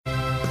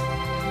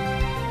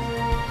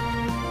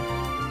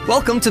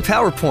Welcome to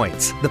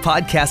PowerPoints, the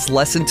podcast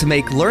lesson to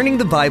make learning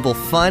the Bible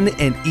fun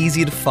and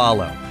easy to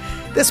follow.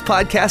 This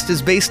podcast is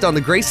based on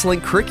the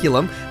GraceLink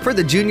curriculum for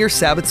the Junior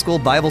Sabbath School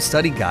Bible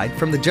Study Guide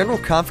from the General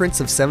Conference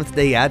of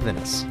Seventh-day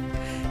Adventists.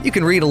 You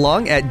can read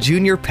along at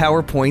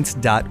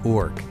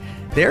juniorpowerpoints.org.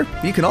 There,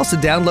 you can also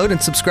download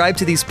and subscribe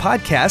to these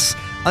podcasts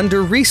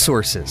under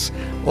Resources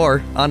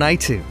or on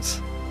iTunes.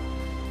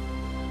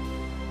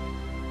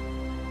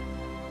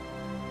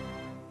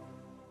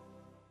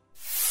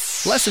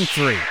 Lesson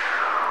 3.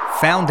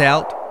 Found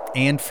out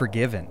and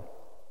forgiven.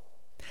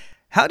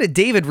 How did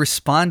David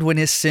respond when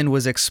his sin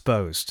was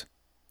exposed?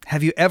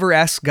 Have you ever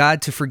asked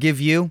God to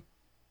forgive you?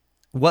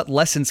 What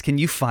lessons can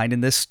you find in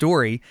this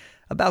story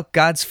about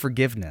God's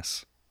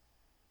forgiveness?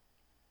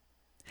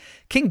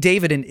 King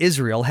David in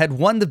Israel had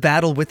won the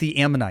battle with the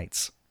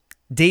Ammonites.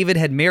 David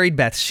had married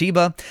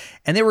Bathsheba,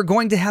 and they were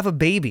going to have a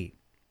baby.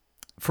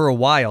 For a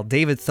while,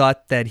 David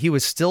thought that he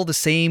was still the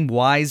same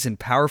wise and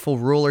powerful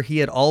ruler he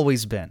had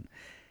always been.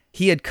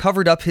 He had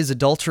covered up his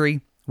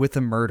adultery with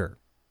a murder.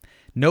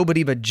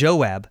 Nobody but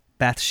Joab,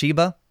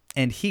 Bathsheba,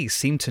 and he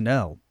seemed to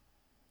know.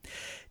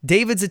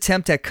 David's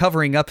attempt at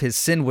covering up his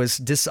sin was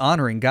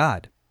dishonoring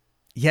God.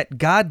 Yet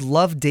God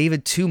loved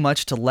David too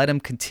much to let him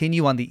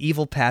continue on the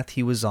evil path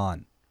he was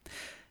on.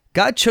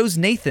 God chose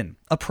Nathan,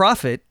 a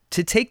prophet,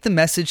 to take the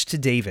message to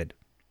David.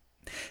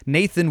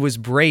 Nathan was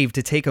brave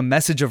to take a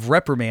message of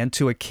reprimand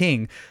to a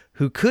king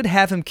who could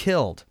have him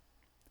killed.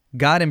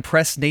 God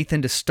impressed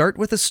Nathan to start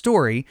with a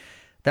story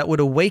that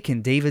would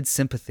awaken David's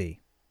sympathy.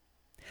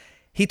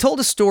 He told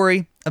a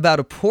story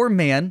about a poor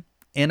man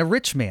and a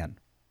rich man.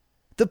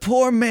 The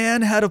poor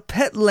man had a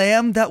pet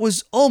lamb that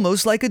was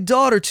almost like a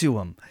daughter to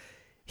him.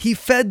 He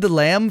fed the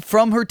lamb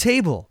from her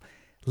table,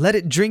 let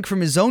it drink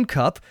from his own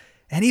cup,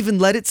 and even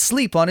let it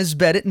sleep on his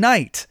bed at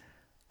night.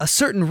 A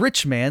certain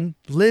rich man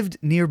lived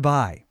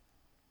nearby.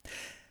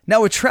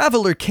 Now a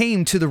traveler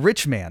came to the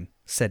rich man,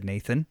 said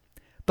Nathan.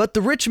 But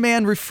the rich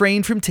man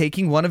refrained from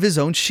taking one of his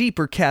own sheep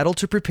or cattle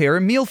to prepare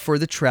a meal for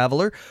the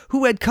traveler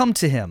who had come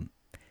to him.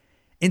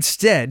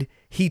 Instead,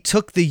 he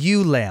took the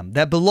ewe lamb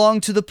that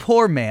belonged to the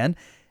poor man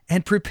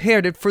and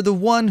prepared it for the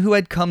one who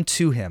had come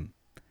to him.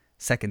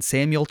 2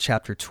 Samuel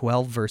chapter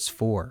 12, verse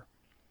 4.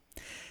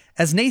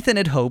 As Nathan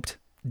had hoped,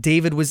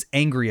 David was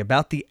angry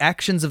about the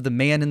actions of the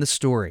man in the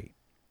story.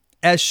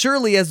 As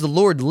surely as the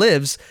Lord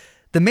lives,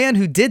 the man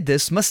who did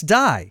this must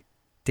die,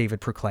 David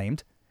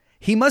proclaimed.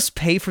 He must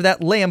pay for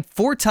that lamb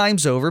 4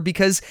 times over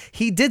because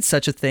he did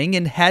such a thing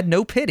and had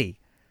no pity.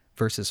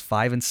 Verses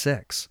 5 and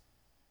 6.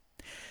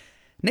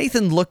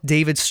 Nathan looked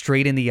David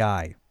straight in the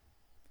eye.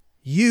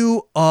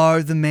 You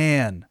are the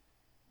man.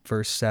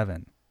 Verse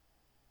 7.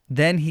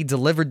 Then he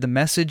delivered the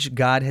message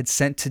God had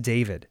sent to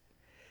David.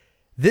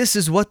 This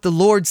is what the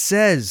Lord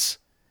says.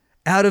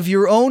 Out of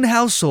your own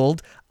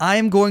household, I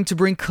am going to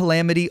bring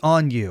calamity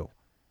on you.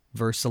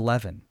 Verse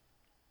 11.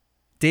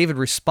 David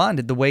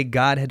responded the way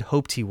God had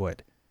hoped he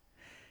would.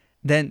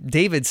 Then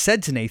David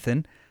said to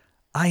Nathan,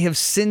 I have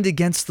sinned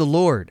against the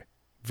Lord.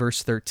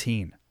 Verse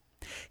 13.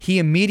 He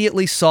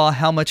immediately saw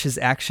how much his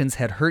actions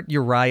had hurt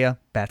Uriah,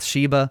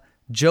 Bathsheba,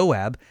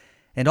 Joab,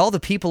 and all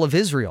the people of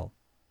Israel.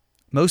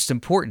 Most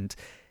important,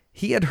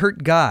 he had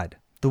hurt God,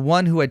 the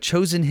one who had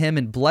chosen him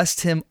and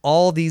blessed him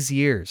all these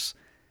years.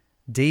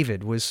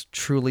 David was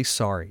truly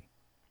sorry.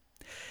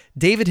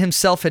 David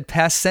himself had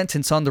passed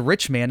sentence on the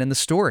rich man in the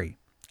story,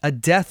 a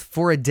death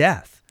for a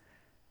death.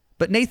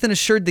 But Nathan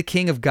assured the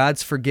king of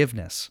God's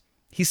forgiveness.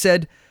 He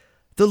said,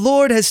 The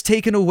Lord has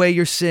taken away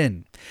your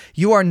sin.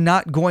 You are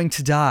not going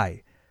to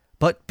die.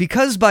 But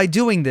because by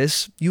doing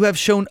this you have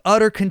shown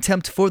utter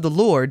contempt for the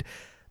Lord,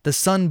 the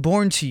son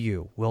born to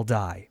you will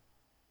die.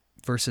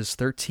 Verses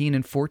 13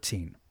 and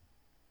 14.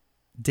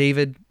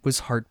 David was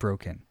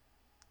heartbroken.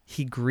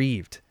 He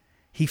grieved.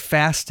 He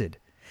fasted.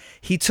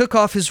 He took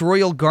off his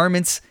royal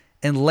garments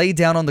and lay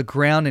down on the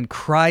ground and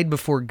cried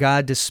before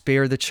God to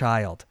spare the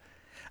child.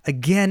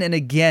 Again and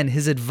again,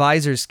 his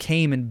advisors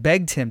came and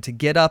begged him to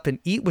get up and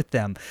eat with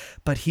them,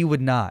 but he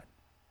would not.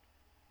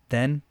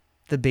 Then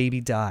the baby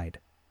died.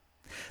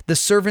 The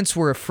servants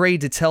were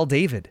afraid to tell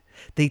David.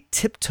 They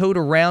tiptoed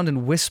around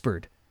and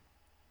whispered.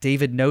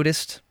 David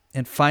noticed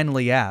and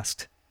finally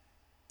asked,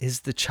 Is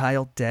the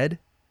child dead?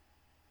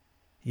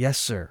 Yes,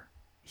 sir,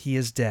 he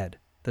is dead,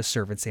 the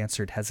servants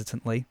answered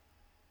hesitantly.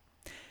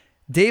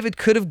 David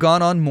could have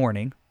gone on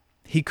mourning.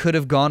 He could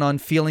have gone on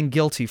feeling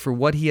guilty for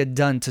what he had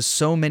done to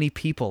so many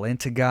people and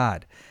to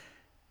God.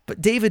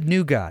 But David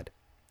knew God.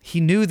 He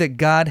knew that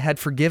God had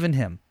forgiven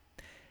him.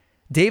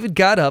 David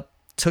got up,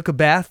 took a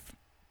bath,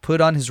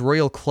 put on his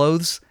royal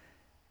clothes,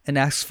 and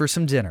asked for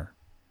some dinner.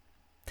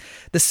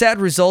 The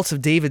sad results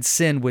of David's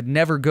sin would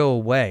never go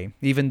away,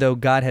 even though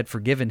God had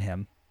forgiven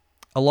him.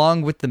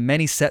 Along with the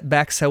many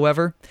setbacks,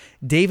 however,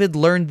 David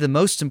learned the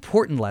most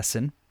important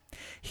lesson.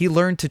 He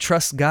learned to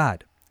trust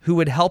God, who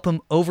would help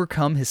him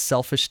overcome his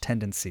selfish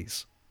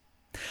tendencies.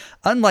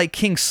 Unlike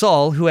King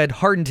Saul, who had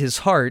hardened his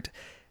heart,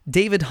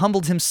 David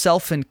humbled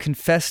himself and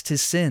confessed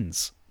his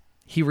sins.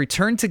 He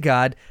returned to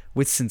God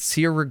with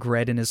sincere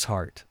regret in his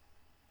heart.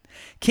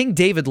 King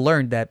David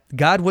learned that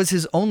God was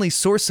his only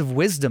source of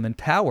wisdom and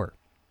power.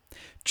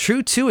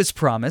 True to his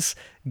promise,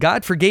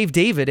 God forgave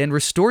David and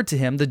restored to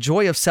him the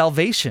joy of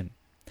salvation.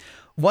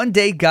 One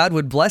day, God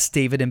would bless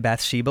David and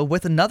Bathsheba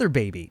with another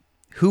baby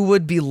who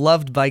would be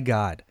loved by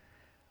God.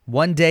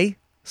 One day,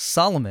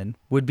 Solomon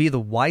would be the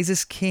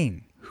wisest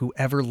king who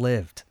ever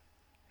lived.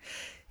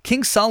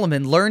 King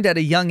Solomon learned at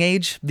a young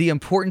age the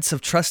importance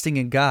of trusting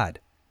in God.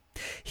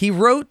 He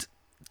wrote,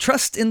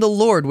 "Trust in the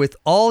Lord with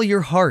all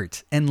your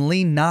heart and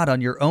lean not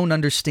on your own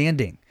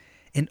understanding.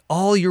 In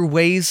all your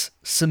ways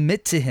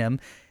submit to him,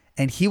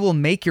 and he will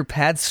make your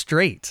paths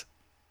straight."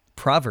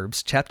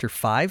 Proverbs chapter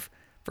 5,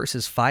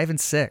 verses 5 and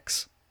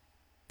 6.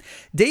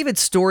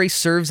 David's story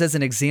serves as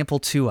an example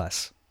to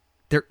us.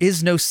 There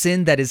is no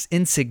sin that is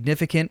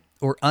insignificant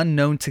or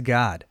unknown to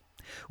God.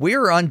 We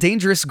are on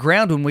dangerous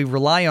ground when we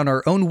rely on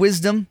our own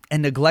wisdom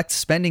and neglect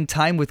spending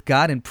time with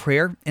God in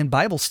prayer and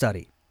Bible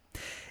study.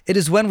 It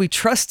is when we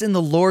trust in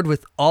the Lord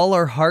with all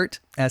our heart,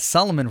 as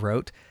Solomon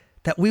wrote,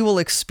 that we will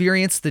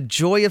experience the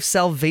joy of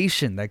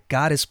salvation that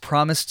God has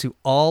promised to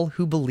all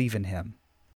who believe in him.